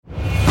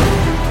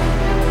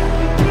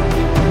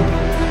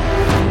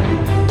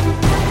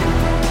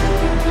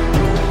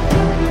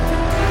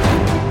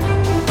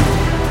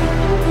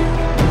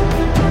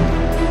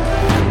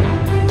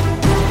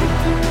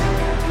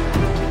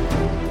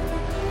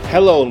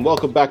Hello and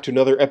welcome back to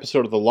another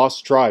episode of The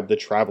Lost Tribe, The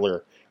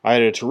Traveler. I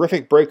had a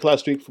terrific break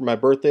last week for my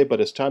birthday,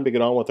 but it's time to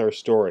get on with our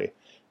story.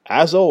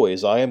 As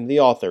always, I am the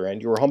author and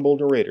your humble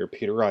narrator,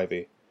 Peter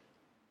Ivy.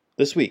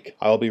 This week,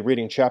 I will be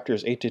reading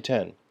chapters 8 to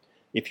 10.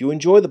 If you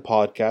enjoy the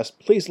podcast,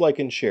 please like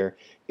and share.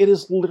 It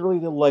is literally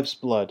the life's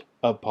blood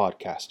of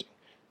podcasting.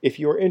 If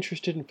you are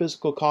interested in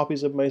physical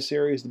copies of my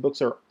series, the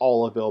books are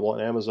all available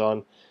on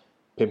Amazon.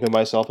 Pimping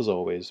myself as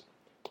always.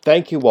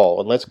 Thank you all,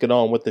 and let's get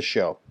on with the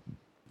show.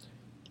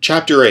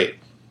 Chapter 8.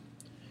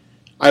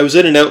 I was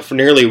in and out for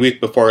nearly a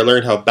week before I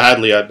learned how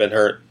badly I'd been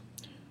hurt.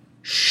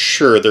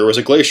 Sure, there was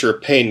a glacier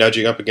of pain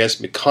nudging up against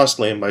me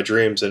constantly in my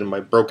dreams and in my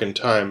broken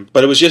time,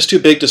 but it was just too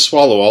big to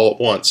swallow all at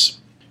once.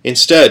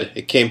 Instead,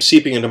 it came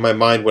seeping into my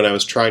mind when I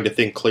was trying to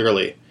think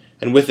clearly,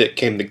 and with it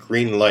came the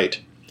green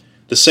light.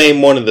 The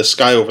same one in the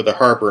sky over the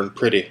harbor and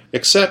pretty,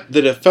 except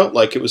that it felt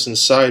like it was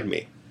inside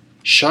me,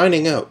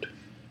 shining out.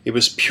 It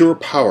was pure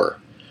power,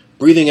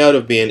 breathing out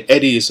of me in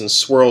eddies and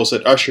swirls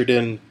that ushered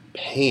in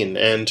pain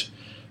and,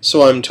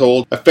 so I'm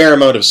told, a fair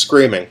amount of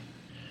screaming.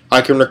 I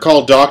can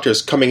recall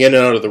doctors coming in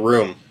and out of the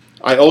room.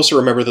 I also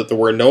remember that there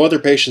were no other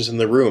patients in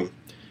the room,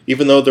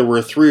 even though there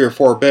were 3 or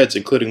 4 beds,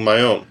 including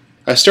my own.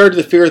 I started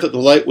to fear that the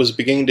light was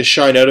beginning to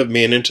shine out of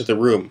me and into the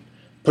room,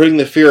 putting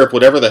the fear of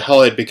whatever the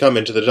hell I'd become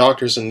into the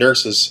doctors and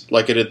nurses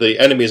like it did the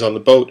enemies on the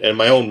boat and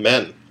my own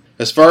men.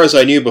 As far as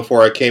I knew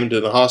before I came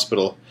to the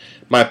hospital,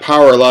 my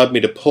power allowed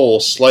me to pull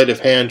sleight of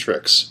hand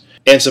tricks,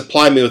 and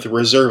supply me with a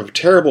reserve of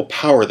terrible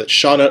power that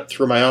shone out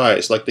through my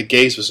eyes like the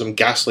gaze of some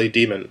ghastly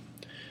demon.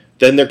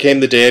 Then there came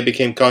the day I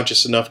became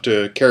conscious enough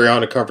to carry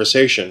on a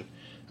conversation,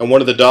 and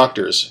one of the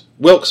doctors,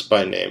 Wilkes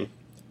by name,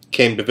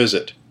 came to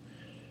visit.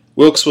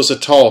 Wilkes was a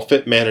tall,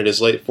 fit man in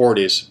his late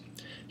 40s.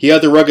 He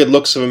had the rugged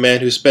looks of a man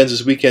who spends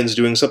his weekends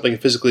doing something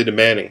physically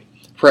demanding,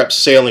 perhaps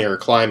sailing or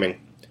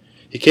climbing.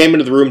 He came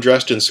into the room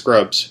dressed in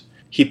scrubs.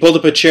 He pulled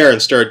up a chair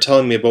and started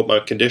telling me about my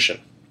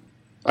condition.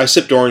 I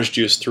sipped orange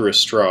juice through a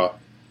straw.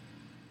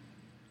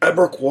 I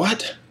broke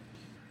what?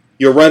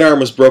 Your right arm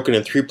was broken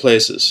in 3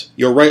 places,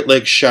 your right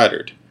leg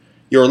shattered,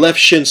 your left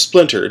shin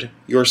splintered,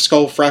 your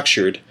skull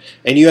fractured,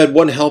 and you had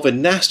one hell of a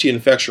nasty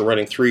infection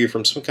running through you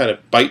from some kind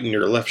of bite in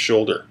your left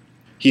shoulder,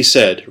 he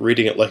said,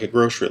 reading it like a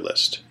grocery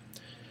list,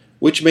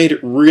 which made it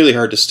really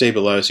hard to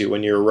stabilize you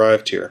when you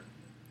arrived here.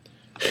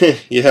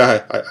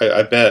 Yeah,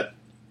 I bet,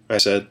 I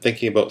said,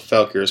 thinking about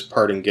Falkir's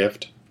parting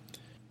gift.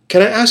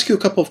 Can I ask you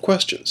a couple of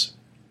questions?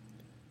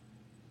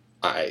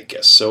 I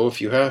guess so,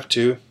 if you have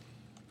to.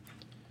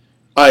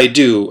 I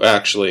do,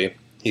 actually,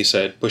 he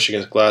said, pushing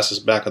his glasses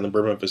back on the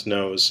brim of his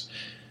nose.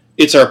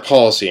 It's our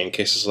policy in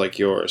cases like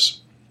yours.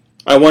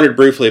 I wondered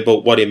briefly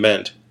about what he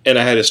meant, and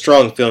I had a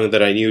strong feeling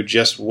that I knew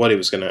just what he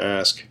was going to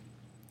ask.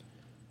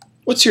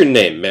 What's your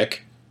name, Mick?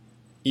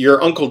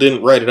 Your uncle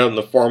didn't write it out in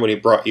the form when he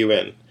brought you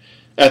in.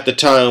 At the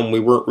time, we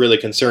weren't really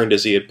concerned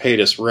as he had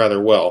paid us rather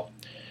well.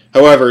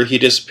 However, he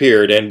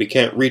disappeared, and we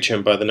can't reach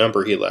him by the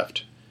number he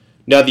left.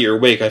 Now that you're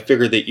awake, I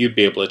figured that you'd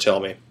be able to tell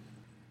me.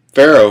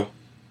 Pharaoh,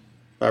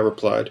 I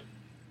replied.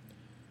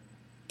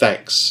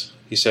 Thanks,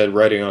 he said,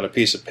 writing on a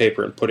piece of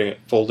paper and putting it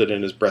folded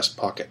in his breast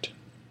pocket.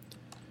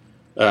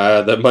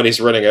 That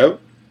money's running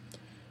out?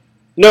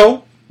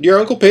 No, your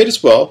uncle paid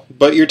us well,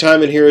 but your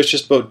time in here is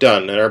just about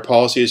done, and our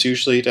policy is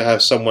usually to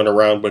have someone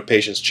around when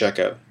patients check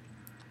out.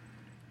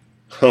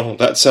 Oh,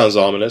 that sounds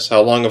ominous.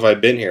 How long have I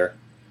been here?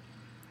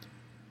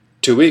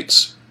 2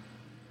 weeks.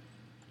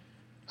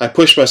 I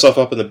pushed myself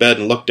up in the bed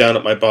and looked down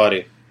at my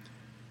body.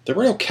 There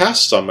were no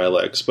casts on my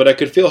legs, but I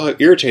could feel how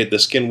irritated the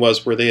skin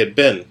was where they had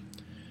been.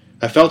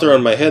 I felt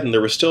around my head and there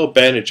was still a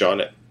bandage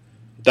on it.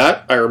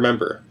 That I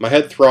remember. My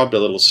head throbbed a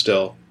little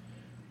still.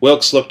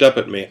 Wilkes looked up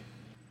at me.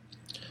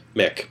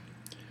 Mick,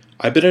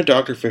 I've been a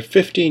doctor for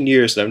 15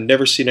 years and I've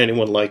never seen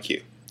anyone like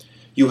you.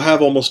 You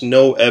have almost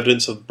no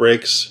evidence of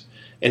breaks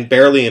and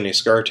barely any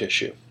scar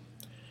tissue.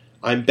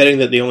 I'm betting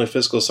that the only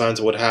physical signs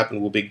of what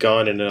happened will be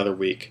gone in another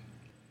week.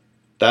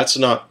 That's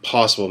not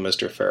possible,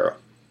 Mr. Pharaoh.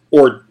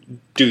 Or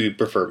do you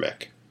prefer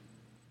Mick?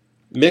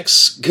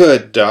 Mick's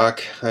good,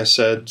 Doc, I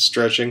said,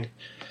 stretching.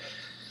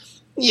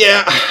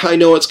 Yeah, I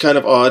know it's kind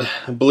of odd.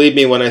 Believe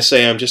me when I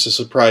say I'm just as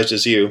surprised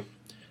as you.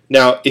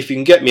 Now, if you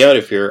can get me out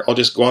of here, I'll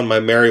just go on my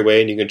merry way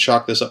and you can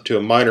chalk this up to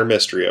a minor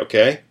mystery,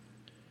 okay?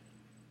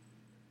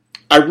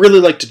 I'd really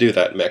like to do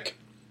that, Mick,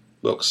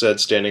 Wilkes said,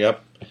 standing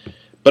up.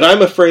 But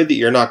I'm afraid that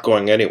you're not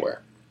going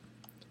anywhere.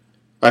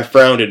 I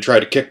frowned and tried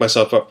to kick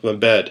myself up from the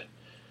bed,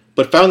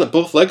 but found that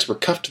both legs were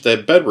cuffed to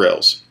the bed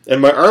rails, and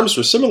my arms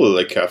were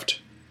similarly cuffed.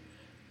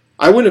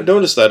 I wouldn't have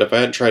noticed that if I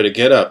hadn't tried to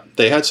get up.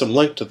 They had some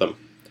length to them.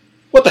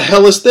 What the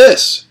hell is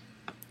this?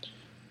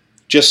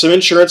 Just some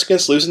insurance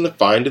against losing the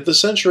find of the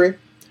century.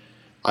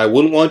 I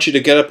wouldn't want you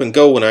to get up and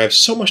go when I have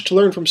so much to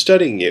learn from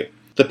studying you.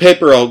 The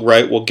paper I'll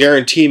write will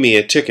guarantee me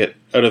a ticket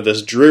out of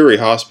this dreary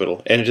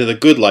hospital and into the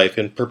good life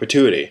in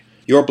perpetuity.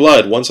 Your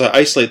blood, once I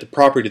isolate the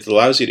property that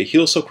allows you to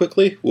heal so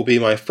quickly, will be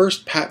my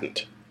first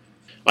patent.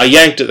 I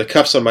yanked at the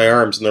cuffs on my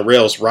arms and the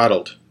rails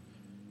rattled.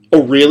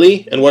 Oh,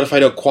 really? And what if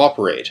I don't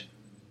cooperate?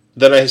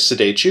 Then I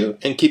sedate you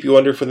and keep you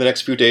under for the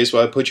next few days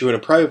while I put you in a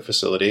private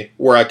facility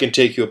where I can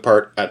take you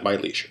apart at my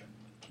leisure.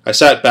 I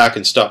sat back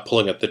and stopped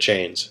pulling at the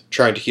chains,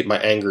 trying to keep my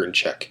anger in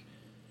check.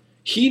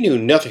 He knew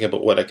nothing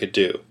about what I could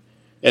do,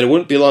 and it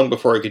wouldn't be long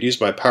before I could use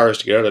my powers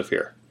to get out of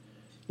here.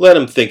 Let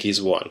him think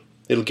he's won.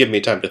 It'll give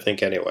me time to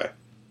think anyway.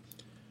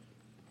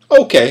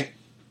 Okay,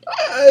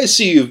 I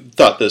see you've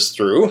thought this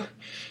through,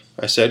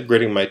 I said,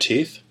 gritting my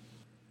teeth.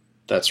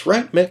 That's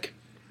right, Mick.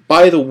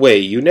 By the way,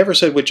 you never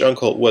said which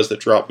uncle it was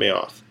that dropped me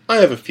off. I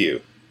have a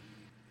few.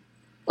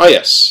 Ah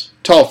yes,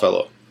 tall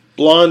fellow,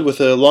 blonde with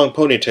a long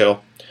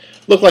ponytail.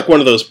 Looked like one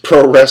of those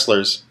pro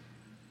wrestlers.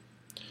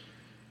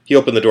 He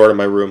opened the door to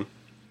my room.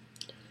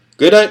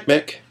 Good night,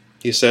 Mick,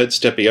 he said,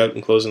 stepping out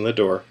and closing the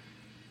door.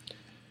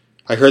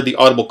 I heard the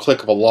audible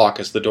click of a lock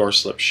as the door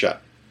slipped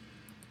shut.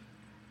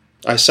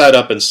 I sat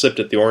up and sipped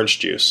at the orange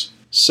juice.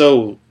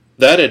 So,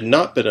 that had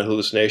not been a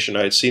hallucination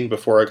I had seen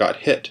before I got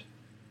hit.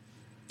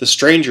 The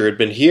stranger had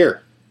been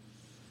here.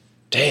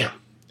 Damn.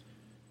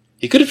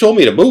 He could have told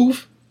me to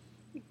move.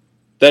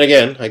 Then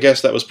again, I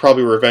guess that was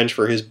probably revenge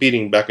for his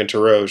beating back in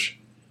Taroge.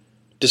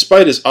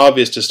 Despite his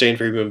obvious disdain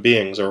for human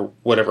beings, or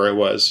whatever I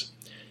was,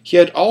 he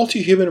had all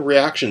too human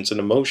reactions and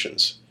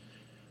emotions.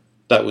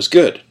 That was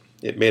good.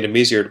 It made him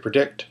easier to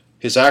predict.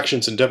 His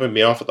actions in dumping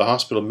me off at the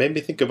hospital made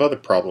me think of other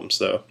problems,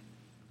 though.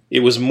 It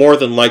was more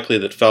than likely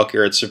that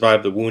Falkir had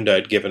survived the wound I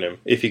had given him,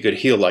 if he could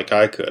heal like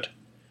I could.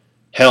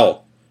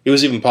 Hell, it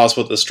was even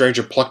possible that the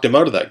stranger plucked him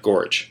out of that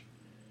gorge.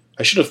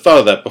 I should have thought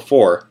of that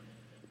before,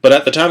 but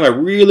at the time I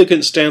really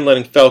couldn't stand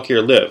letting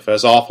Falkir live,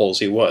 as awful as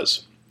he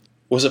was.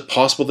 Was it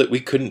possible that we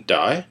couldn't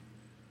die?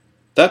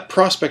 That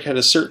prospect had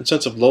a certain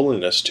sense of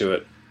loneliness to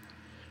it.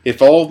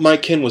 If all of my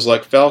kin was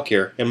like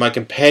Falkir, and my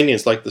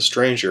companions like the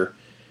stranger,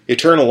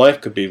 eternal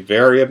life could be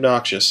very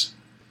obnoxious.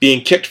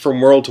 Being kicked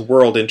from world to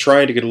world and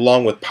trying to get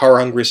along with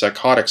power-hungry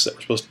psychotics that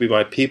were supposed to be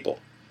my people.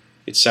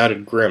 It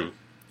sounded grim.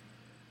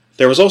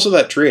 There was also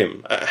that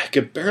dream. I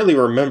could barely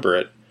remember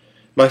it.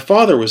 My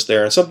father was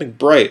there, and something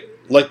bright,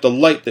 like the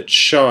light that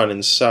shone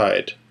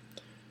inside.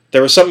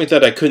 There was something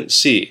that I couldn't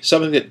see,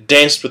 something that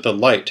danced with the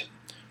light.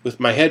 With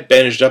my head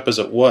bandaged up as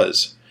it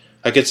was,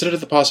 I considered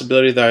the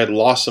possibility that I had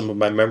lost some of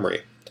my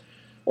memory.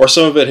 Or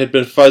some of it had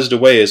been fuzzed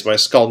away as my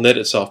skull knit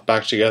itself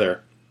back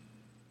together.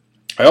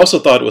 I also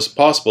thought it was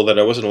possible that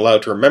I wasn't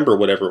allowed to remember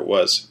whatever it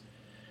was.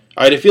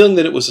 I had a feeling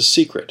that it was a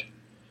secret,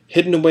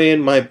 hidden away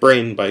in my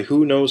brain by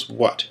who knows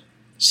what.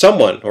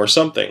 Someone or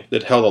something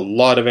that held a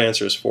lot of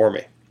answers for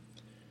me.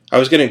 I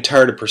was getting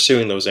tired of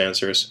pursuing those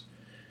answers.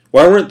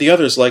 Why weren't the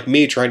others like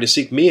me trying to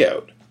seek me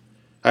out?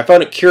 I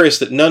found it curious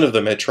that none of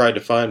them had tried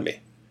to find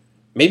me.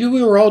 Maybe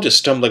we were all just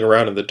stumbling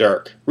around in the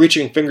dark,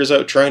 reaching fingers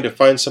out trying to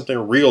find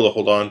something real to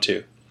hold on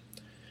to.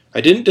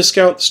 I didn't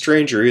discount the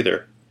stranger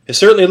either. It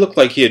certainly looked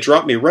like he had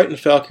dropped me right in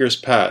Falkir's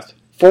path,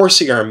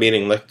 forcing our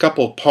meeting like a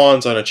couple of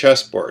pawns on a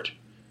chessboard.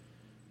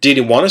 Did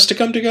he want us to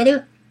come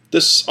together?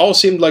 This all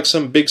seemed like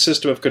some big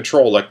system of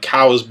control, like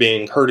cows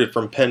being herded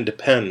from pen to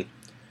pen.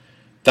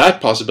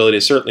 That possibility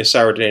certainly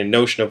soured any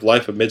notion of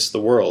life amidst the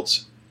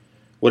worlds.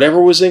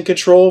 Whatever was in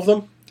control of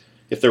them,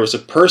 if there was a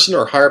person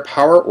or higher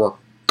power, or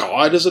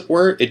God as it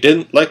were, it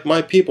didn't like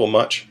my people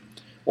much.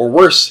 Or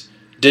worse,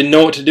 didn't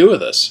know what to do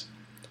with us.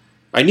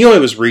 I knew I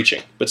was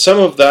reaching, but some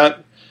of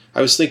that,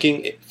 I was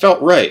thinking, it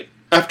felt right.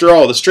 After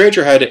all, the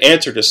stranger had to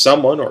answer to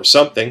someone or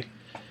something.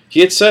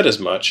 He had said as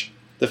much.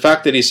 The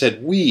fact that he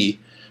said we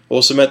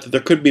also meant that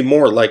there could be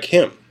more like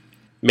him.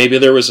 Maybe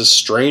there was a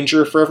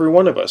stranger for every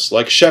one of us,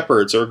 like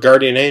shepherds or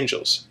guardian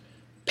angels.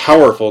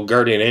 Powerful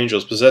guardian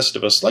angels possessed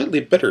of a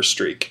slightly bitter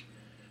streak.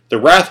 The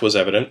wrath was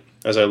evident,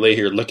 as I lay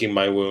here licking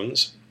my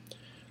wounds.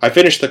 I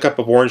finished the cup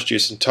of orange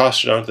juice and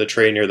tossed it onto the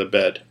tray near the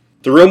bed.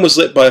 The room was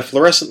lit by a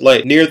fluorescent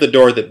light near the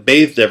door that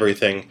bathed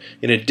everything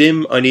in a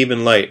dim,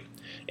 uneven light,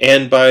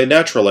 and by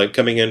natural light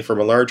coming in from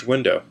a large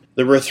window.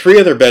 There were 3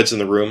 other beds in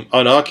the room,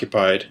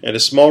 unoccupied, and a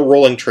small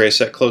rolling tray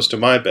set close to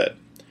my bed.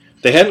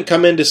 They hadn't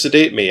come in to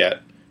sedate me yet,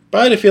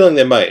 but I had a feeling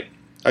they might.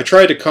 I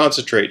tried to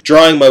concentrate,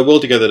 drawing my will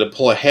together to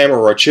pull a hammer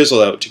or a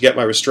chisel out to get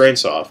my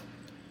restraints off.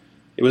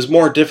 It was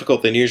more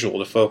difficult than usual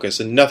to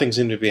focus, and nothing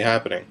seemed to be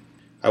happening.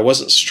 I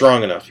wasn't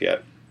strong enough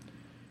yet.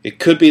 It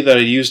could be that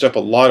I used up a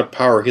lot of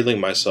power healing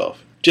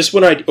myself. Just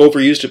when I'd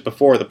overused it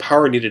before, the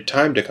power needed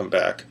time to come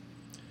back.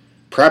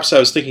 Perhaps I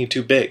was thinking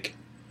too big.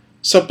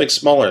 Something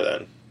smaller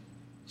then.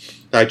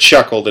 I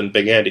chuckled and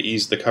began to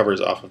ease the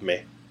covers off of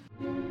me.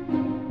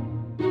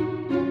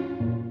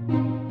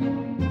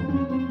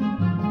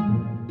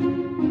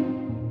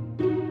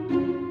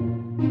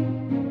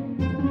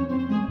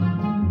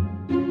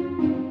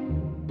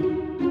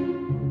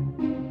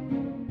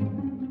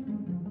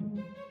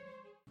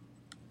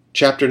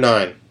 Chapter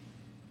 9.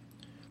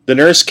 The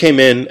nurse came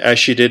in as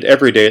she did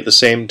every day at the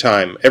same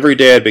time, every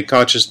day I'd been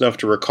conscious enough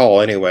to recall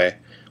anyway,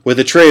 with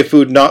a tray of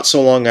food not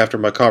so long after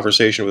my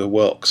conversation with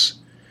Wilkes.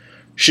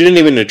 She didn't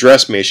even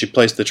address me as she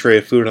placed the tray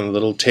of food on the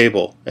little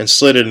table and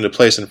slid it into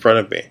place in front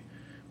of me,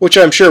 which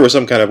I'm sure was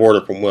some kind of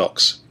order from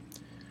Wilkes.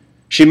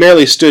 She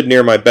merely stood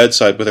near my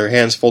bedside with her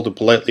hands folded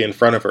politely in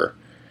front of her,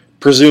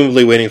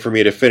 presumably waiting for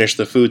me to finish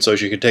the food so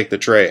she could take the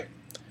tray.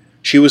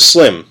 She was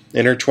slim,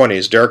 in her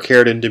 20s,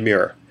 dark-haired and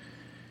demure.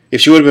 If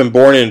she would have been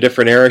born in a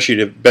different era, she'd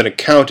have been a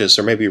countess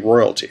or maybe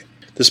royalty.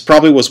 This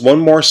probably was one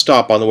more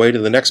stop on the way to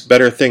the next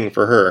better thing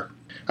for her.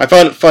 I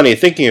found it funny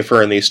thinking of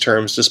her in these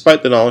terms,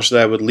 despite the knowledge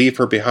that I would leave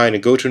her behind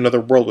and go to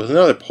another world with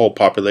another whole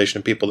population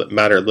of people that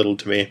mattered little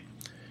to me.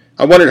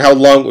 I wondered how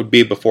long it would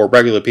be before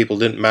regular people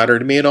didn't matter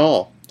to me at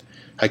all.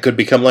 I could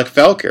become like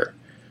Falkir,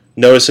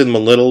 noticing them a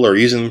little or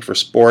using them for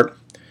sport.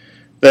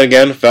 Then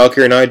again,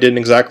 Falkir and I didn't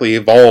exactly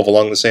evolve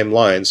along the same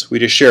lines. We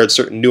just shared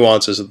certain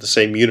nuances of the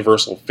same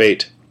universal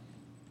fate.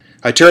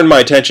 I turned my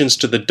attentions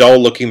to the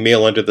dull-looking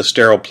meal under the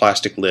sterile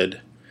plastic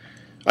lid.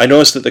 I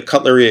noticed that the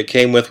cutlery it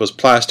came with was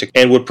plastic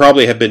and would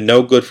probably have been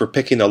no good for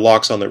picking the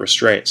locks on the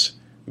restraints.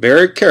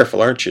 Very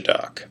careful, aren't you,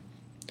 Doc?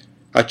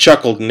 I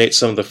chuckled and ate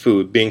some of the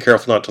food, being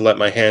careful not to let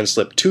my hand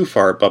slip too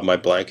far above my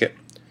blanket.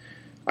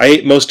 I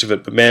ate most of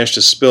it, but managed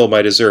to spill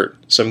my dessert,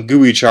 some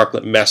gooey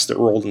chocolate mess that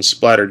rolled and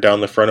splattered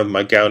down the front of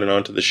my gown and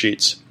onto the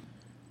sheets.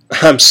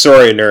 "I'm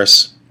sorry,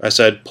 nurse," I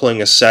said,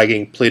 pulling a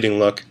sagging, pleading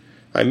look.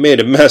 "I made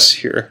a mess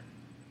here."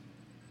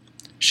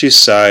 She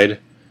sighed,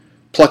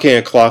 plucking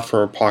a cloth from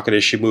her pocket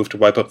as she moved to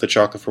wipe up the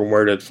chocolate from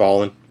where it had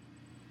fallen.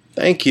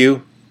 "Thank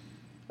you,"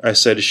 I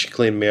said as she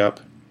cleaned me up.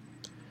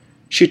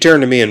 She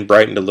turned to me and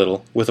brightened a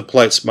little, with a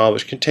polite smile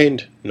which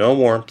contained no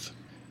warmth,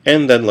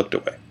 and then looked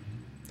away.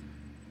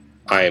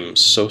 "I'm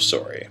so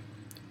sorry."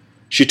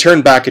 She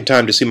turned back in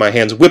time to see my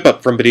hands whip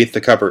up from beneath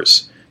the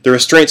covers. The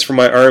restraints from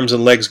my arms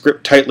and legs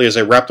gripped tightly as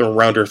I wrapped them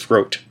around her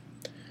throat.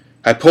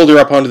 I pulled her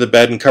up onto the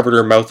bed and covered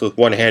her mouth with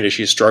one hand as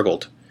she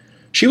struggled.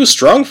 She was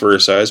strong for her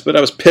size, but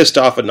I was pissed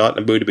off and not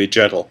in a mood to be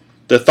gentle.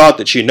 The thought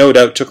that she no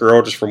doubt took her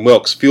orders from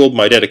Wilkes fueled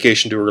my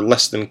dedication to her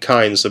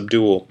less-than-kind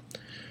subdual.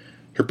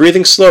 Her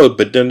breathing slowed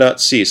but did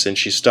not cease, and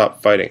she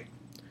stopped fighting.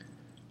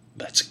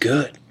 "That's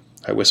good,"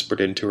 I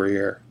whispered into her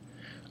ear.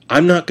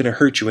 "I'm not going to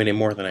hurt you any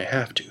more than I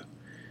have to.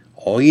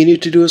 All you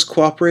need to do is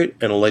cooperate,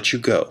 and I'll let you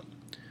go.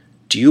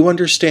 Do you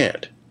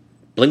understand?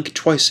 Blink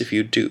twice if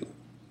you do."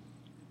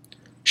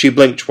 She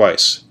blinked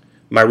twice.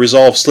 My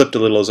resolve slipped a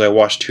little as I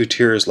watched 2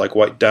 tears like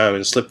white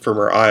diamonds slip from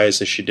her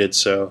eyes as she did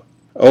so.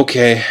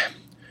 "Okay,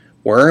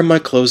 where are my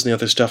clothes and the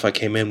other stuff I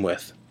came in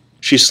with?"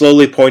 She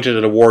slowly pointed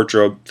at a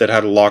wardrobe that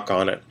had a lock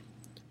on it.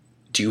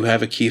 "Do you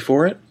have a key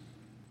for it?"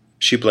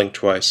 She blinked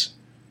twice.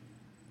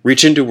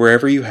 "Reach into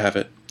wherever you have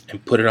it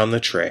and put it on the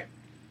tray."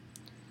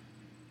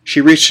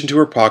 She reached into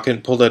her pocket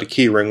and pulled out a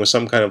key ring with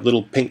some kind of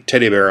little pink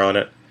teddy bear on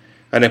it,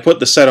 and I put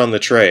the set on the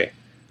tray,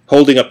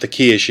 holding up the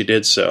key as she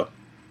did so.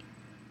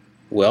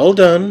 "Well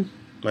done,"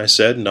 I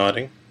said,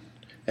 nodding.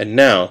 "And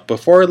now,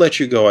 before I let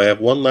you go, I have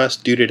one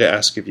last duty to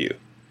ask of you.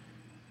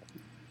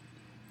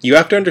 You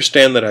have to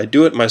understand that I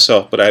do it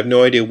myself, but I have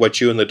no idea what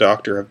you and the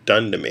doctor have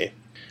done to me."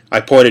 I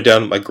pointed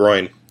down at my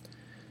groin.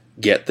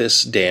 "Get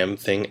this damn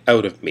thing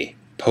out of me,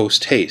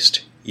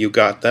 post-haste. You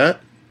got that?"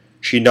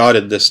 She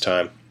nodded this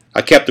time.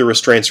 I kept the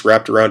restraints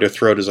wrapped around her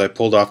throat as I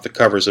pulled off the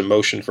covers and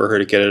motioned for her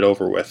to get it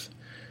over with.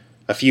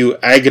 A few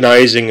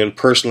agonizing and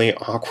personally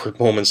awkward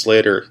moments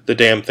later, the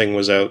damn thing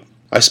was out.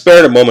 I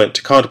spared a moment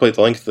to contemplate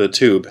the length of the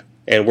tube,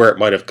 and where it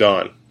might have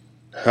gone.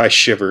 I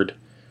shivered.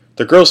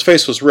 The girl's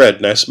face was red,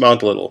 and I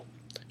smiled a little.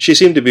 She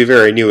seemed to be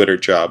very new at her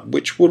job,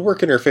 which would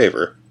work in her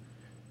favor.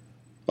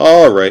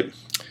 "All right.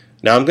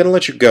 Now I'm going to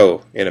let you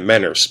go, in a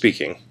manner of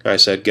speaking," I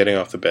said, getting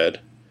off the bed.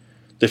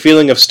 The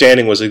feeling of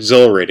standing was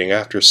exhilarating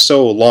after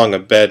so long a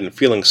bed and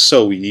feeling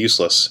so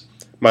useless.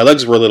 My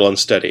legs were a little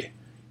unsteady,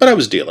 but I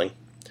was dealing.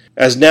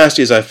 As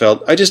nasty as I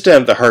felt, I just didn't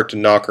have the heart to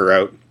knock her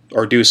out,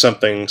 or do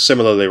something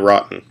similarly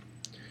rotten.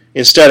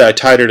 Instead, I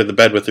tied her to the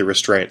bed with the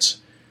restraints,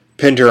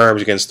 pinned her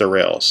arms against the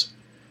rails.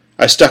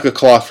 I stuck a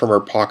cloth from her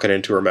pocket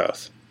into her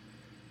mouth.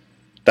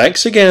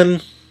 "Thanks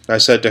again," I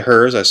said to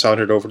her as I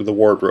sauntered over to the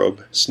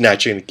wardrobe,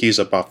 snatching the keys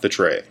up off the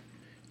tray.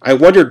 I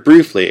wondered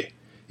briefly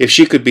if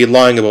she could be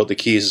lying about the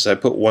keys as I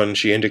put one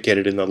she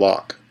indicated in the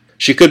lock.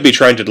 She could be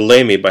trying to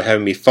delay me by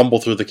having me fumble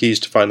through the keys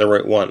to find the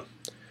right one.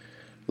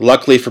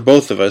 Luckily for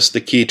both of us,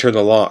 the key turned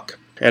the lock,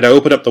 and I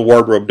opened up the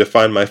wardrobe to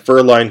find my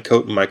fur-lined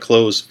coat and my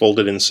clothes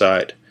folded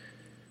inside.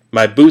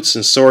 My boots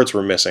and swords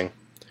were missing.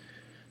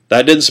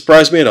 That didn't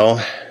surprise me at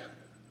all.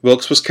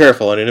 Wilkes was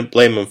careful, and I didn't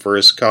blame him for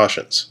his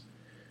cautions.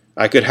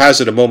 I could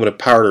hazard a moment of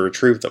power to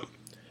retrieve them.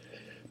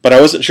 But I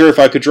wasn't sure if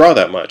I could draw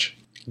that much.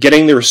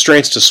 Getting the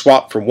restraints to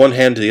swap from one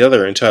hand to the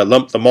other until I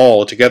lumped them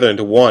all together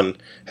into one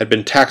had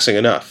been taxing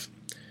enough.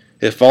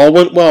 If all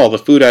went well, the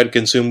food I had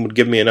consumed would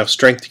give me enough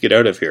strength to get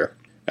out of here.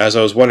 As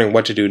I was wondering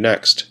what to do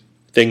next,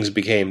 things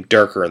became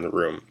darker in the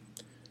room.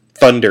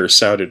 Thunder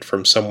sounded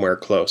from somewhere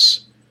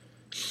close.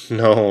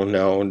 No,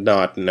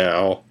 not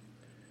now.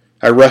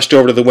 I rushed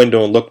over to the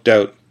window and looked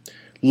out.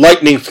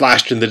 Lightning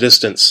flashed in the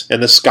distance,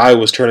 and the sky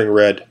was turning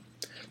red.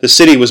 The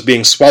city was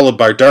being swallowed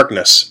by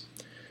darkness.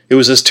 It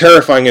was as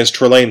terrifying as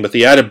Trelane, with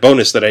the added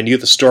bonus that I knew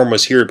the storm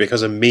was here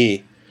because of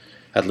me.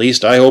 At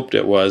least I hoped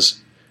it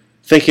was.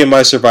 Thinking of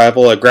my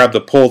survival, I grabbed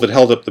the pole that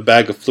held up the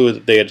bag of fluid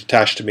that they had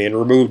attached to me and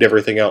removed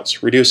everything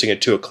else, reducing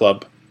it to a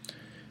club.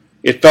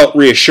 It felt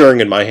reassuring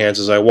in my hands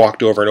as I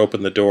walked over and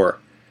opened the door.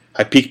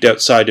 I peeked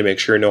outside to make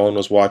sure no one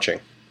was watching.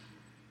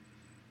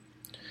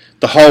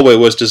 The hallway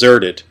was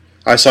deserted.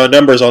 I saw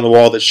numbers on the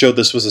wall that showed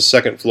this was the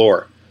second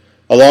floor.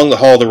 Along the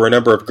hall there were a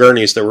number of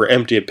gurneys that were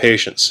empty of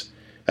patients.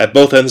 At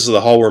both ends of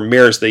the hall were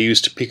mirrors they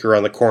used to peek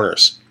around the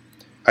corners.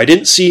 I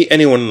didn't see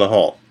anyone in the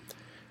hall.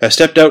 I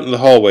stepped out in the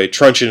hallway,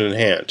 truncheon in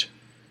hand,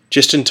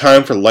 just in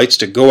time for the lights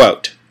to go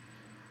out.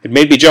 It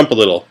made me jump a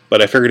little,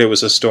 but I figured it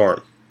was a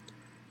storm.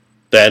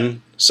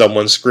 Then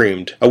someone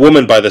screamed, a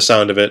woman by the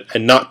sound of it,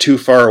 and not too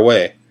far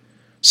away.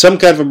 Some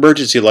kind of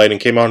emergency lighting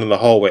came on in the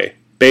hallway,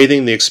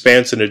 bathing the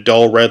expanse in a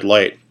dull red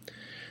light.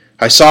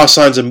 I saw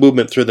signs of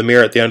movement through the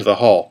mirror at the end of the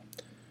hall.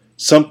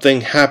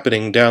 Something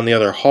happening down the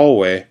other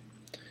hallway.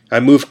 I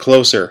moved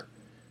closer.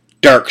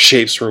 Dark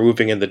shapes were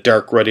moving in the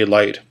dark, ruddy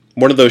light.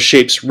 One of those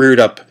shapes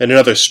reared up, and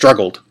another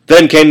struggled.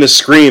 Then came the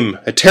scream,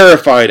 a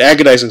terrified,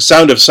 agonizing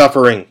sound of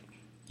suffering.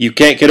 "You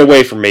can't get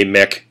away from me,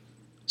 Mick,"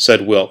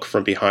 said Wilk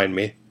from behind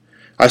me.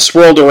 I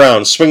swirled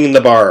around, swinging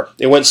the bar.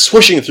 It went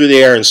swishing through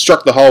the air and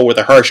struck the hall with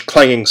a harsh,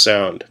 clanging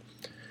sound.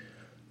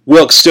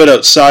 Wilk stood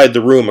outside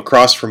the room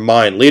across from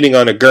mine, leaning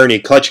on a gurney,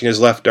 clutching his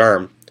left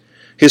arm.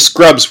 His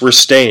scrubs were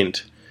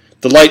stained.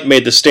 The light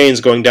made the stains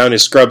going down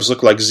his scrubs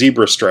look like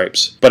zebra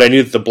stripes, but I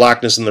knew that the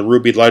blackness in the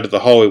ruby light of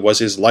the hallway was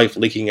his life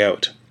leaking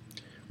out.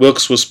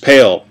 Wilkes was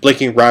pale,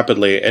 blinking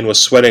rapidly, and was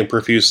sweating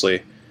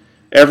profusely.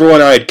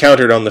 Everyone I had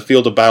countered on the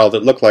field of battle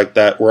that looked like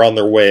that were on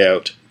their way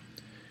out.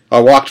 I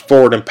walked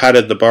forward and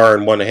patted the bar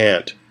in one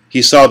hand.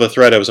 He saw the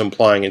threat I was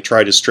implying and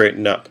tried to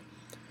straighten up.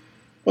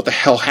 "What the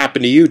hell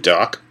happened to you,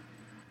 Doc?"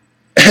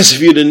 "As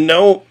if you didn't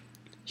know,"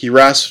 he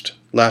rasped,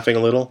 laughing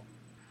a little.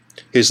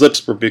 His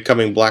lips were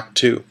becoming black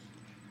too.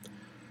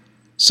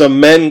 "Some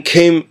men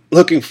came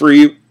looking for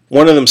you.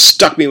 One of them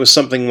stuck me with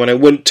something when I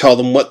wouldn't tell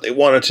them what they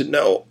wanted to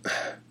know,"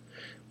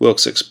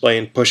 Wilkes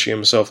explained, pushing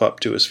himself up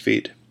to his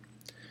feet.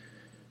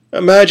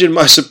 Imagine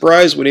my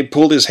surprise when he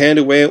pulled his hand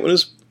away and it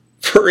was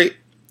furry.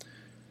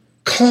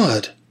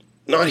 Claude,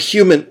 not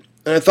human.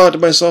 And I thought to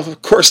myself,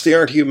 of course they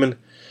aren't human,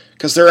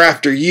 because they're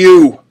after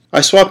you.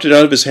 I swapped it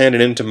out of his hand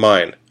and into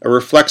mine, a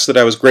reflex that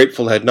I was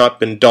grateful had not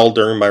been dull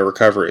during my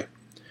recovery.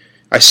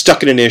 I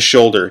stuck it in his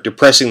shoulder,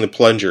 depressing the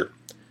plunger.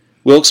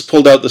 Wilkes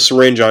pulled out the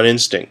syringe on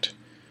instinct,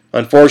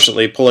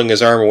 unfortunately pulling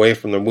his arm away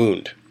from the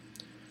wound.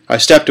 I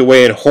stepped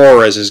away in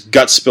horror as his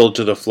guts spilled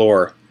to the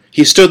floor.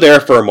 He stood there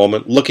for a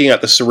moment, looking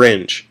at the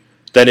syringe,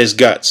 then his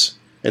guts,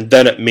 and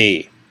then at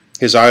me.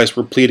 His eyes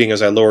were pleading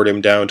as I lowered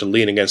him down to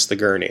lean against the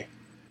gurney.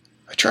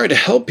 I tried to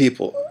help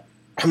people.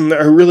 I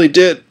really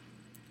did.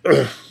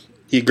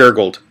 He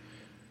gurgled,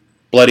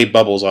 bloody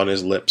bubbles on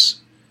his lips.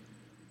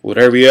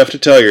 Whatever you have to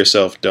tell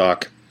yourself,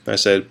 Doc, I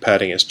said,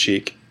 patting his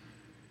cheek.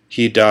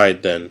 He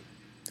died then,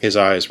 his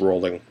eyes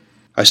rolling.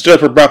 I stood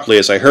up abruptly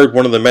as I heard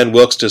one of the men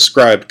Wilkes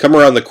described come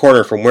around the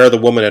corner from where the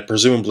woman had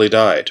presumably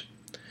died.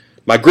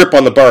 My grip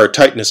on the bar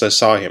tightened as I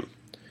saw him.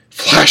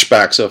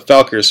 Flashbacks of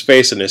Falker's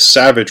face and his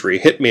savagery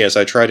hit me as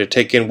I tried to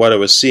take in what I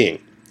was seeing.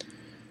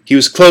 He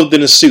was clothed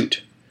in a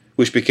suit,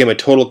 which became a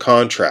total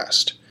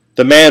contrast.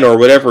 The man, or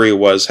whatever he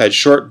was, had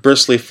short,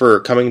 bristly fur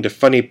coming to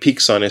funny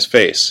peaks on his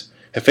face,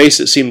 a face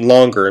that seemed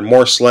longer and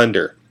more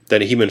slender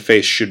than a human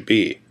face should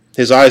be.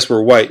 His eyes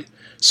were white,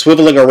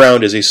 swiveling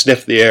around as he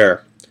sniffed the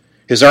air.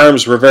 His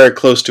arms were very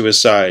close to his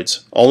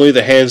sides, only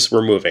the hands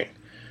were moving,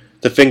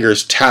 the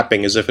fingers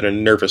tapping as if in a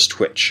nervous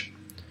twitch.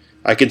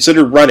 I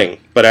considered running,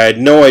 but I had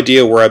no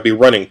idea where I'd be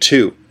running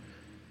to.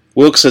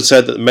 Wilkes had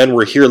said that the men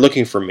were here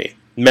looking for me.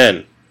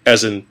 Men,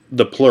 as in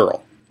the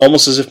plural.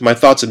 Almost as if my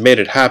thoughts had made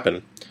it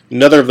happen.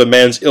 Another of the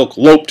man's ilk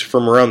loped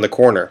from around the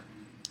corner.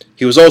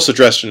 He was also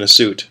dressed in a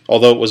suit,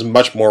 although it was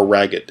much more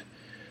ragged.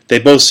 They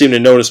both seemed to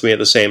notice me at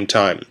the same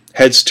time.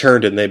 Heads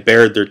turned and they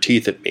bared their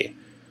teeth at me.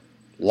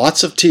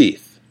 Lots of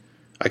teeth.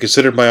 I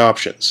considered my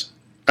options.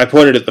 I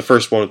pointed at the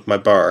first one with my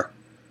bar.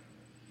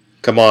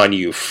 Come on,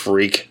 you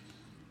freak.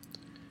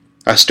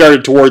 I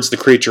started towards the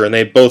creature and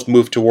they both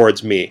moved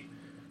towards me.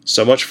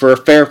 So much for a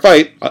fair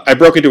fight. I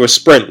broke into a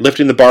sprint,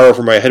 lifting the bar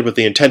over my head with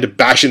the intent of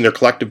bashing their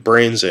collective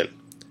brains in.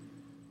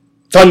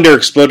 Thunder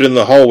exploded in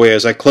the hallway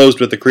as I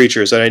closed with the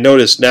creatures, and I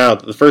noticed now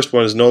that the first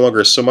one is no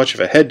longer so much of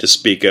a head to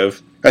speak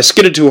of. I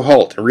skidded to a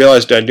halt and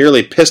realized I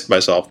nearly pissed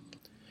myself.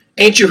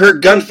 Ain't you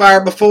heard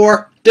gunfire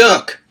before?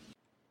 Duck!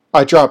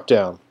 I dropped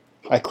down.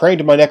 I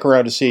craned my neck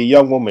around to see a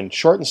young woman,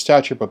 short in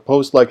stature but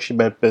posed like she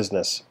meant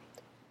business.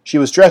 She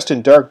was dressed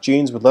in dark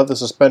jeans with leather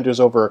suspenders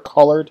over a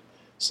collared,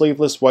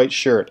 sleeveless white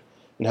shirt,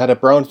 and had a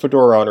brown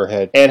fedora on her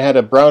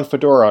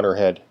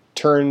head,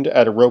 turned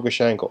at a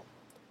roguish angle.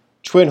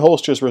 Twin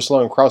holsters were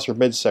slung across her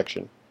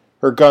midsection.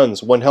 Her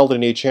guns, one held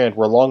in each hand,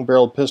 were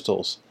long-barreled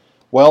pistols,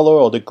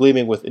 well-oiled and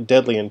gleaming with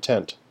deadly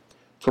intent.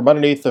 From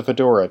underneath the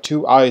fedora,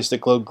 two eyes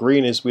that glowed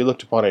green as we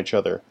looked upon each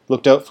other,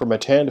 looked out from a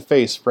tanned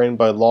face framed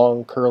by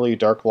long, curly,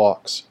 dark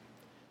locks.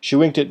 She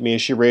winked at me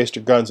as she raised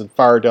her guns and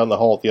fired down the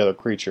hall at the other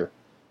creature.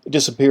 It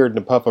disappeared in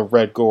a puff of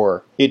red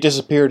gore,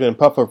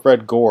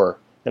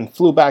 and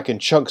flew back in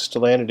chunks to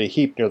land in a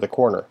heap near the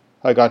corner.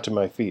 I got to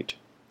my feet.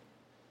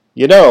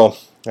 You know,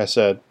 I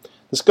said,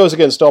 This goes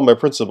against all my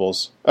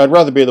principles. I'd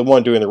rather be the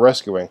one doing the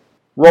rescuing.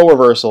 Role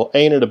reversal,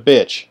 ain't it a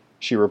bitch?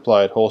 She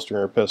replied,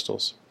 holstering her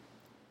pistols.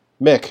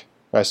 Mick,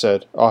 I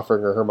said,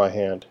 offering her my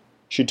hand.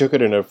 She took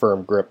it in a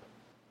firm grip.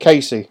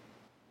 Casey.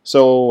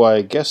 So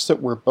I guess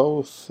that we're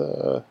both,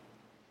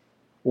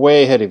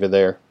 way ahead of you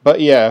there.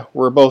 But yeah,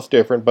 we're both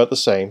different, but the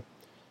same.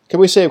 Can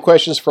we save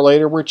questions for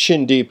later? We're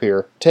chin deep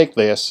here. Take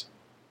this.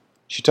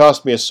 She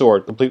tossed me a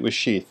sword, complete with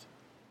sheath.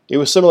 It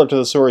was similar to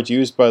the swords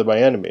used by my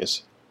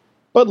enemies,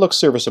 but looked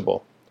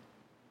serviceable.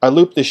 I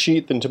looped the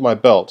sheath into my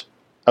belt.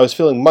 I was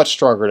feeling much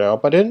stronger now,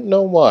 but I didn't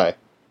know why.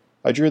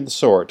 I drew the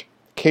sword.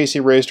 Casey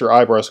raised her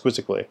eyebrows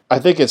quizzically. I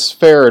think it's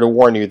fair to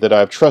warn you that I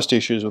have trust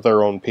issues with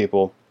our own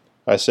people,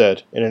 I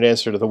said, in an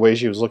answer to the way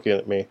she was looking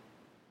at me.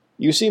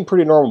 You seem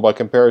pretty normal by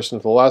comparison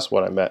to the last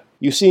one I met.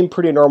 You seem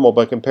pretty normal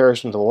by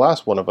comparison to the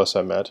last one of us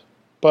I met,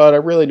 but I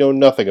really know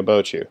nothing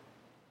about you.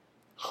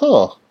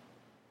 Huh,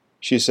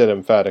 she said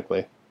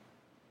emphatically.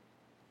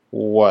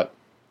 What?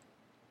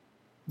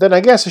 Then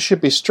I guess I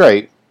should be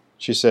straight,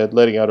 she said,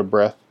 letting out a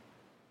breath.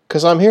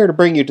 'Cause I'm here to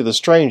bring you to the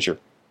stranger.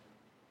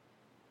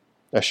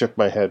 I shook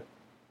my head.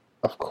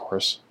 Of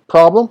course.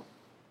 Problem?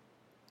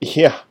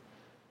 Yeah,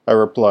 I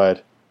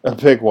replied. A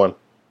big one.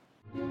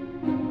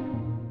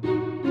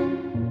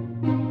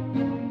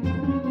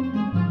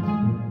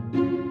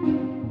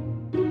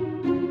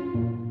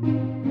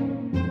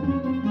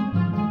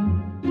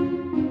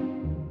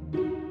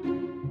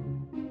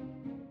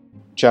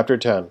 Chapter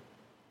 10.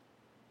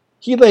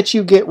 He let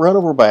you get run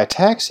over by a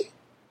taxi?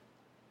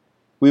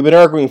 We'd been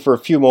arguing for a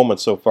few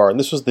moments so far, and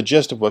this was the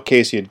gist of what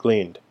Casey had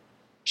gleaned.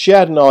 She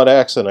had an odd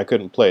accent I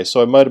couldn't place,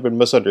 so I might have been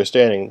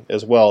misunderstanding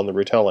as well in the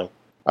retelling.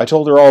 I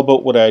told her all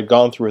about what I had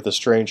gone through with the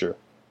stranger,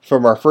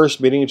 from our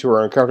first meeting to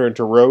our encounter in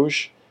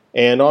Rouge,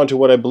 and on to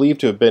what I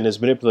believed to have been his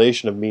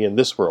manipulation of me in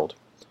this world.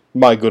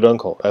 My good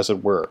uncle, as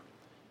it were.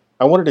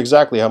 I wondered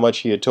exactly how much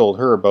he had told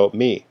her about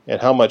me,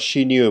 and how much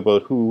she knew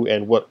about who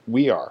and what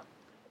we are.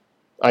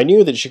 I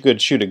knew that she could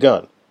shoot a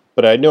gun,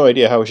 but I had no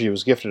idea how she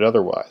was gifted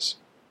otherwise.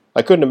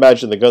 I couldn't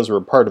imagine the guns were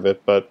a part of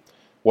it, but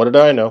what did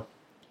I know?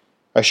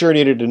 I sure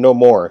needed to know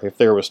more, if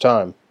there was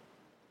time.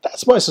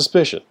 That's my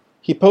suspicion.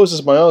 He posed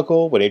as my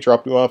uncle when he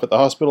dropped me off at the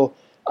hospital.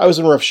 I was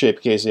in rough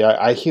shape, Casey.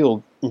 I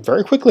healed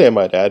very quickly, I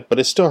might add, but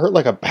it still hurt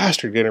like a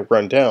bastard getting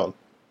run down.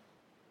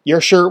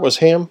 You're sure it was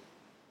him?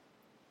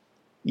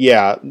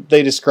 Yeah,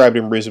 they described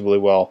him reasonably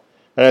well,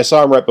 and I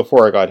saw him right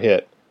before I got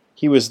hit.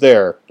 He was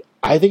there.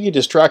 I think he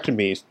distracted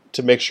me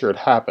to make sure it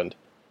happened.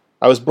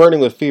 I was burning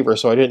with fever,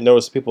 so I didn't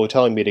notice the people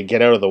telling me to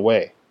get out of the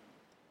way.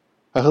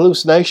 A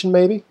hallucination,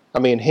 maybe? I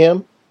mean,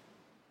 him?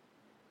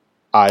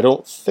 I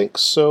don't think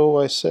so,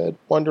 I said,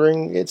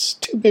 wondering. It's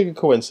too big a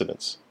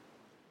coincidence.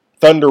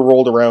 Thunder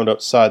rolled around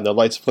outside, and the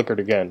lights flickered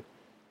again.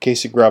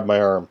 Casey grabbed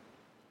my arm.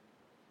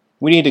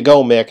 We need to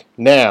go, Mick.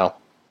 Now.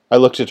 I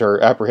looked at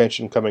her,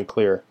 apprehension coming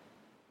clear.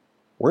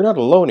 We're not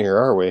alone here,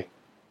 are we?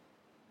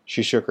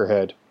 She shook her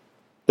head.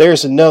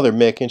 There's another,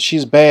 Mick, and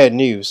she's bad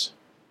news,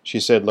 she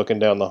said, looking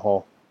down the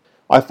hall.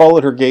 I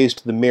followed her gaze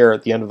to the mirror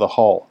at the end of the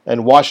hall,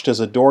 and watched as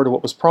a door to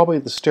what was probably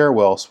the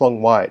stairwell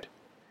swung wide,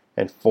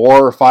 and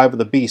 4 or 5 of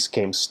the beasts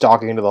came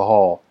stalking into the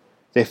hall.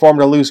 They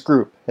formed a loose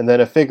group, and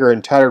then a figure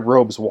in tattered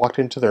robes walked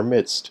into their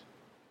midst.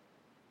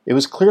 It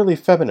was clearly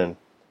feminine,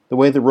 the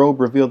way the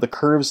robe revealed the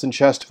curves and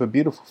chest of a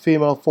beautiful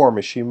female form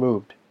as she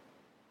moved.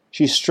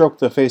 She stroked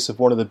the face of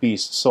one of the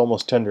beasts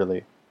almost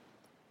tenderly.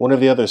 One of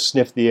the others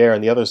sniffed the air,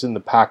 and the others in the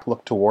pack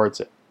looked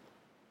towards it.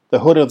 The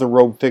hood of the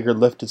robed figure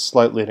lifted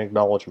slightly in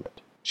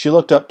acknowledgement. She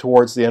looked up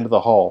towards the end of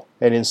the hall,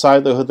 and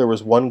inside the hood there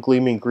was one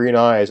gleaming green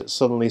eye as it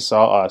suddenly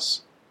saw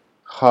us.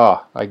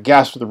 Ha! I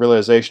gasped with the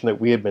realization that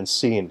we had been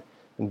seen,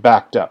 and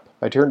backed up.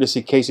 I turned to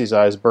see Casey's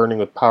eyes burning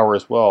with power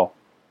as well.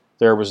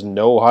 There was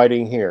no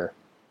hiding here.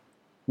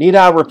 Need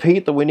I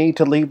repeat that we need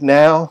to leave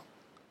now?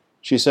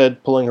 She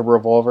said, pulling her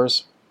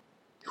revolvers.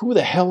 Who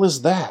the hell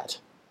is that?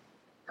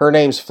 Her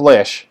name's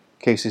Flesh,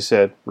 Casey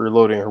said,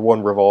 reloading her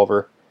one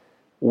revolver.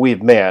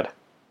 We've met.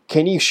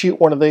 Can you shoot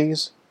one of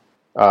these?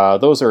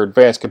 Those are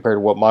advanced compared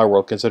to what my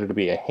world considered to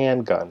be a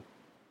handgun.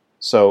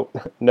 So,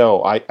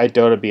 no, I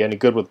doubt it'd be any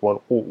good with one.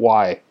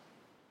 Why?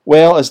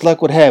 Well, as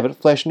luck would have it,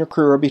 Flesh and her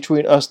crew are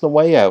between us and the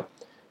way out.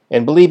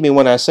 And believe me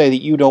when I say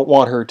that you don't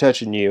want her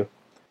touching you.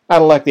 I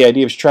don't like the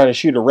idea of trying to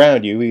shoot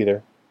around you,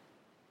 either.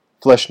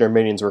 Flesh and her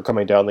minions were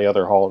coming down the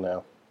other hall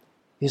now.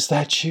 Is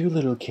that you,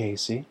 little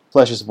Casey?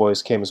 Flesh's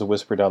voice came as a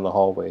whisper down the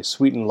hallway,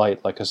 sweet and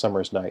light like a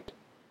summer's night.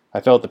 I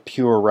felt the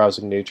pure,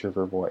 rousing nature of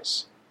her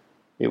voice.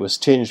 It was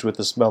tinged with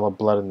the smell of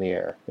blood in the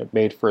air. It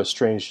made for a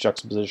strange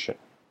juxtaposition.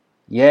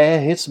 Yeah,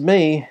 it's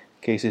me,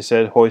 Casey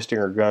said, hoisting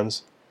her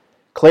guns.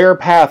 Clear a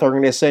path or I'm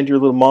going to send your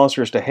little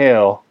monsters to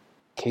hell.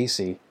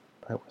 Casey,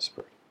 I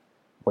whispered,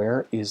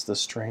 where is the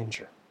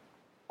stranger?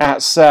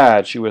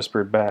 Outside, she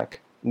whispered back,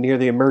 near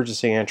the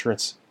emergency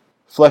entrance.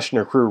 Flesh and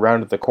her crew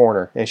rounded the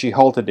corner, and she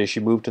halted as she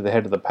moved to the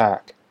head of the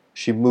pack.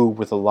 She moved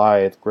with a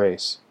lithe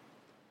grace.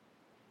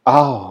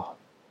 Ah,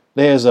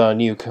 there's our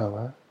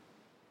newcomer.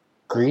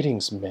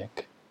 Greetings,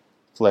 Mick,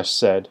 Flesh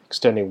said,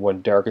 extending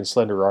one dark and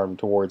slender arm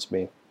towards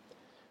me.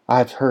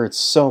 I've heard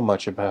so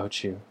much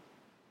about you.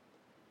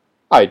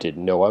 I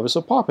didn't know I was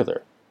so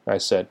popular, I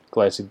said,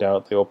 glancing down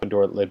at the open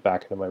door that led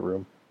back into my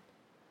room.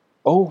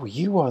 Oh,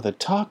 you are the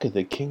talk of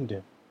the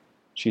kingdom,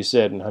 she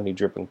said in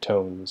honey-dripping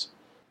tones.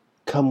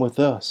 Come with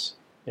us,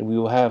 and we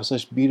will have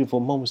such beautiful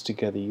moments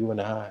together, you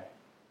and I.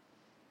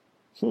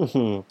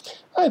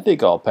 I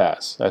think I'll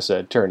pass, I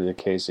said, turning to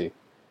Casey.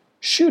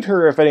 Shoot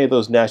her if any of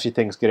those nasty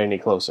things get any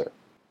closer.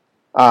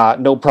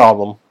 No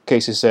problem,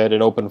 Casey said,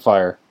 and opened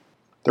fire.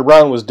 The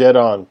round was dead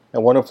on,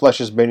 and one of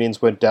Flesh's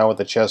minions went down with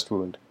a chest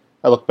wound.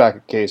 I looked back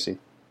at Casey.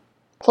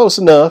 Close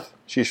enough,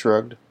 she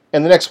shrugged.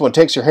 And the next one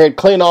takes your head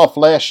clean off,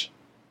 Flesh.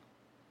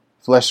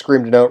 Flesh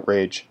screamed in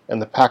outrage, and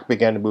the pack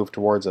began to move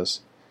towards us.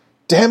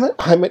 Damn it,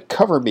 I'm at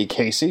cover me,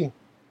 Casey,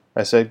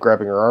 I said,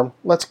 grabbing her arm.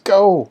 Let's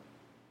go.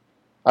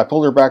 I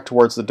pulled her back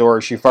towards the door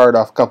as she fired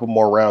off a couple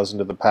more rounds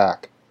into the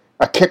pack.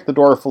 I kicked the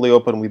door fully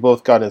open and we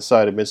both got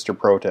inside amidst her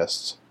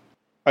protests.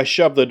 I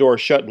shoved the door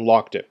shut and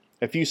locked it.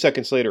 A few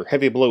seconds later,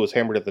 heavy blows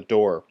hammered at the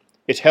door.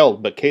 It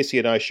held, but Casey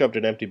and I shoved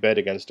an empty bed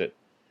against it.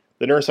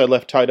 The nurse I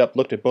left tied up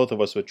looked at both of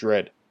us with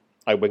dread.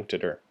 I winked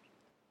at her.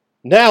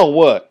 Now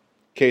what?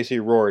 Casey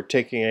roared,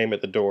 taking aim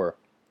at the door.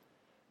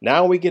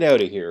 Now we get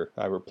out of here,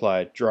 I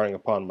replied, drawing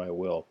upon my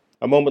will.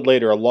 A moment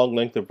later, a long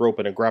length of rope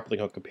and a grappling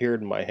hook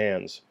appeared in my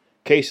hands.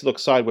 Casey looked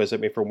sideways at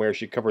me from where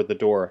she covered the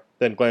door,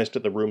 then glanced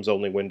at the room's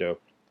only window.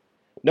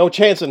 No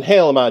chance in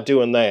hell am I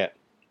doing that.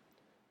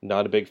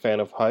 Not a big fan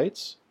of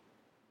heights?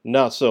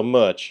 Not so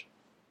much.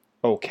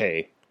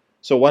 Okay,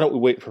 so why don't we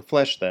wait for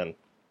Flesh then?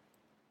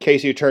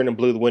 Casey turned and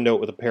blew the window out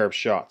with a pair of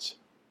shots.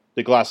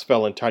 The glass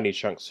fell in tiny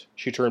chunks.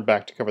 She turned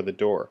back to cover the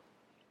door.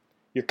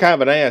 You're kind of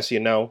an ass, you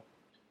know.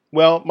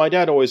 Well, my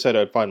dad always said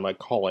I'd find my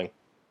calling,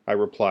 I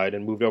replied,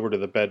 and moved over to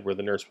the bed where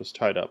the nurse was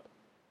tied up.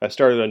 I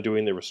started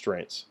undoing the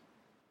restraints.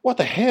 What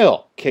the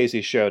hell?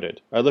 Casey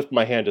shouted. I lifted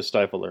my hand to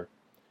stifle her.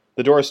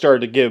 The door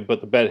started to give,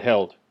 but the bed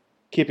held,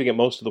 keeping it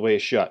most of the way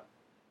shut.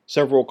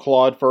 Several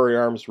clawed, furry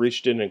arms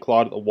reached in and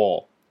clawed at the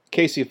wall.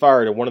 Casey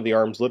fired, and one of the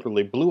arms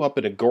literally blew up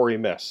in a gory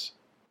mess.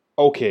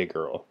 Okay,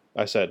 girl,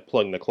 I said,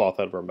 pulling the cloth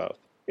out of her mouth.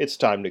 It's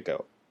time to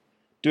go.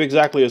 Do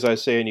exactly as I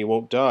say and you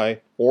won't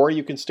die, or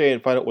you can stay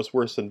and find out what's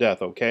worse than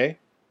death, okay?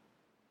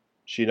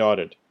 She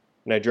nodded,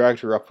 and I dragged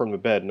her up from the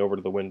bed and over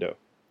to the window.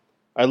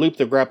 I looped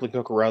the grappling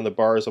hook around the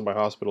bars of my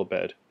hospital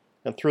bed,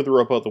 and threw the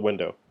rope out the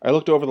window. I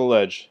looked over the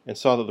ledge, and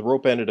saw that the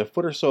rope ended a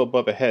foot or so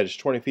above a hedge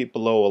 20 feet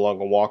below along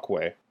a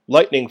walkway.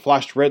 Lightning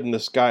flashed red in the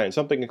sky, and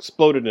something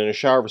exploded in a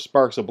shower of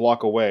sparks a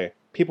block away.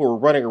 People were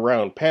running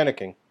around,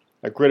 panicking.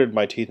 I gritted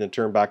my teeth and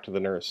turned back to the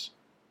nurse.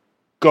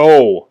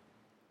 Go!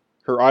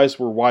 Her eyes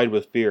were wide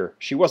with fear.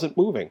 She wasn't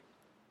moving.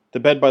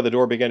 The bed by the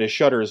door began to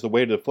shudder as the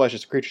weight of the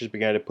fleshless creatures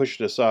began to push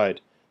it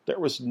aside. There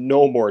was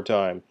no more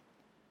time.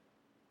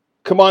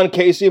 Come on,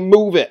 Casey,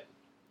 move it!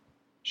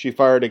 She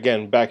fired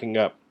again, backing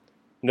up.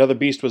 Another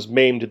beast was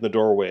maimed in the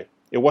doorway.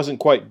 It wasn't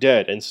quite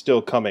dead, and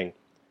still coming.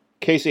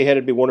 Casey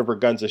handed me one of her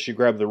guns as she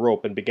grabbed the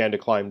rope and began to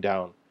climb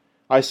down.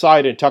 I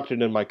sighed and tucked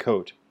it in my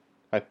coat.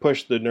 I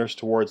pushed the nurse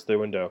towards the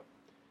window.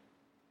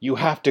 You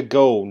have to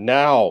go,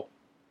 now!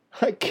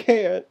 I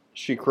can't,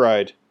 she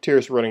cried,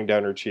 tears running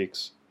down her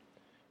cheeks.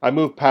 I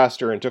moved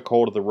past her and took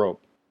hold of the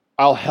rope.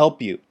 I'll help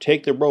you.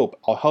 Take the rope.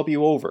 I'll help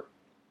you over.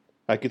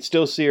 I could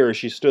still see her as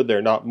she stood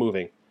there, not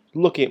moving,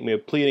 looking at me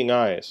with pleading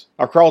eyes.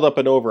 I crawled up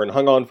and over and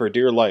hung on for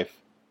dear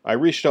life. I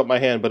reached out my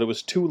hand, but it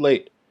was too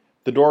late.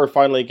 The door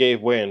finally gave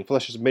way, and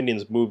Flesh's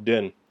minions moved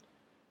in.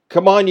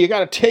 Come on, you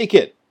gotta take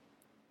it!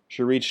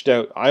 She reached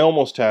out. I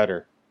almost had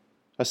her.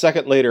 A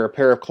second later, a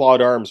pair of clawed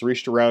arms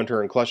reached around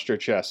her and clutched her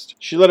chest.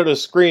 She let out a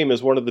scream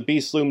as one of the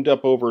beasts loomed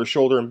up over her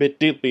shoulder and bit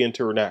deeply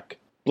into her neck.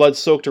 Blood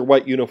soaked her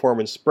white uniform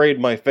and sprayed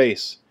my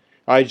face.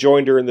 I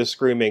joined her in the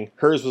screaming.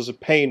 Hers was of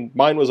pain,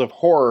 mine was of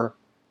horror.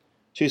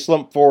 She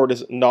slumped forward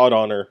as it gnawed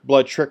on her,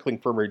 blood trickling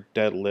from her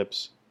dead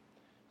lips.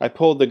 I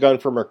pulled the gun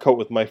from her coat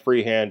with my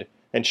free hand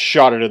and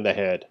shot it in the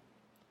head.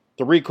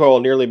 The recoil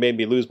nearly made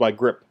me lose my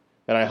grip,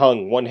 and I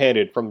hung,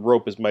 one-handed, from the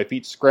rope as my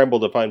feet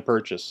scrambled to find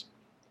purchase.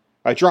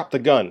 I dropped the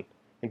gun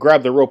and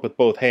grabbed the rope with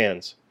both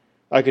hands.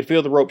 I could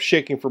feel the rope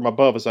shaking from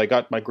above as I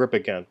got my grip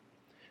again.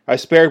 I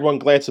spared one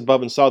glance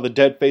above and saw the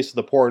dead face of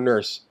the poor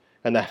nurse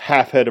and the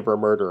half-head of her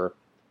murderer.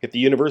 If the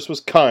universe was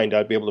kind,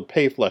 I'd be able to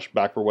pay Flesh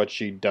back for what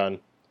she'd done.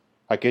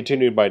 I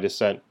continued my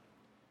descent.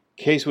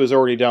 Casey was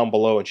already down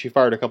below, and she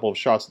fired a couple of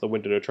shots at the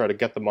window to try to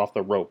get them off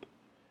the rope.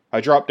 I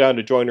dropped down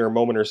to join her a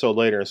moment or so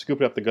later and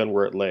scooped up the gun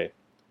where it lay.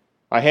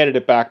 I handed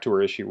it back to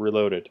her as she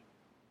reloaded.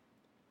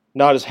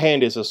 Not as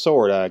handy as a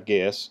sword, I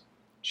guess,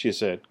 she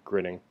said,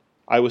 grinning.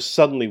 I was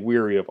suddenly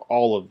weary of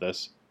all of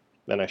this.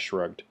 Then I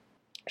shrugged.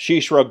 She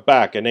shrugged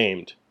back and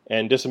aimed,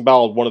 and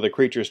disemboweled one of the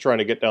creatures trying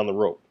to get down the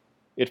rope.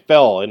 It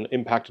fell and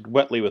impacted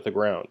wetly with the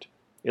ground.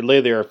 It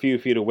lay there a few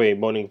feet away,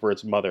 moaning for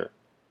its mother.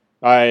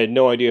 I had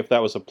no idea if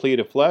that was a plea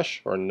to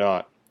Flesh or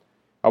not.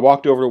 I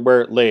walked over to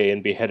where it lay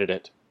and beheaded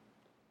it.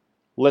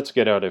 Let's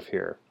get out of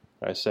here,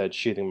 I said,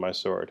 sheathing my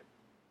sword.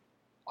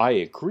 I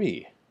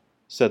agree,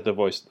 said the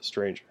voice of the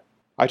stranger.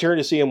 I turned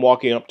to see him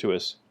walking up to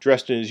us,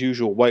 dressed in his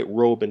usual white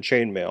robe and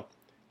chainmail.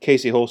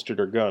 Casey holstered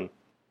her gun.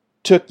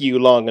 Took you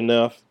long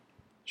enough,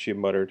 she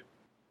muttered.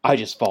 I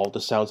just followed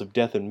the sounds of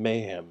death and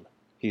mayhem,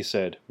 he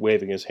said,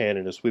 waving his hand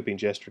in a sweeping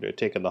gesture to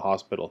take in the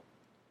hospital.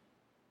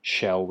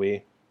 Shall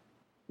we?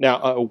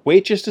 Now,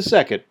 wait just a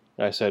second,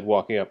 I said,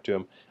 walking up to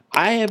him.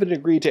 I haven't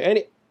agreed to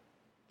any...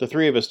 The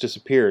three of us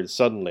disappeared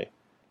suddenly.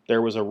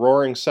 There was a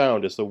roaring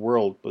sound as the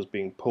world was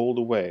being pulled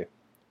away.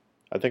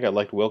 I think I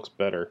liked Wilkes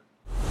better.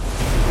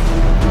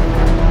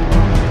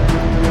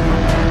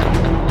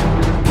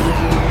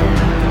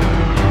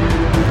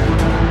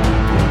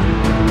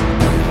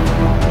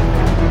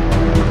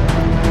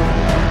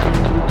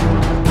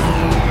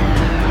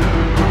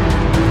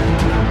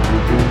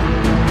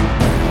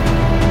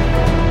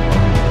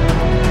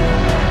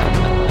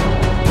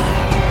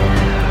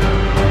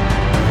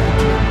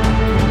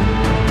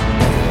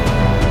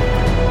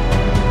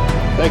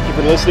 Thank you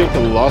for listening to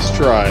The Lost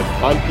Tribe.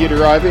 I'm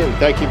Peter Ivy, and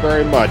thank you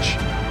very much.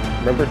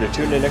 Remember to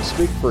tune in next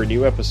week for a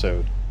new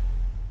episode.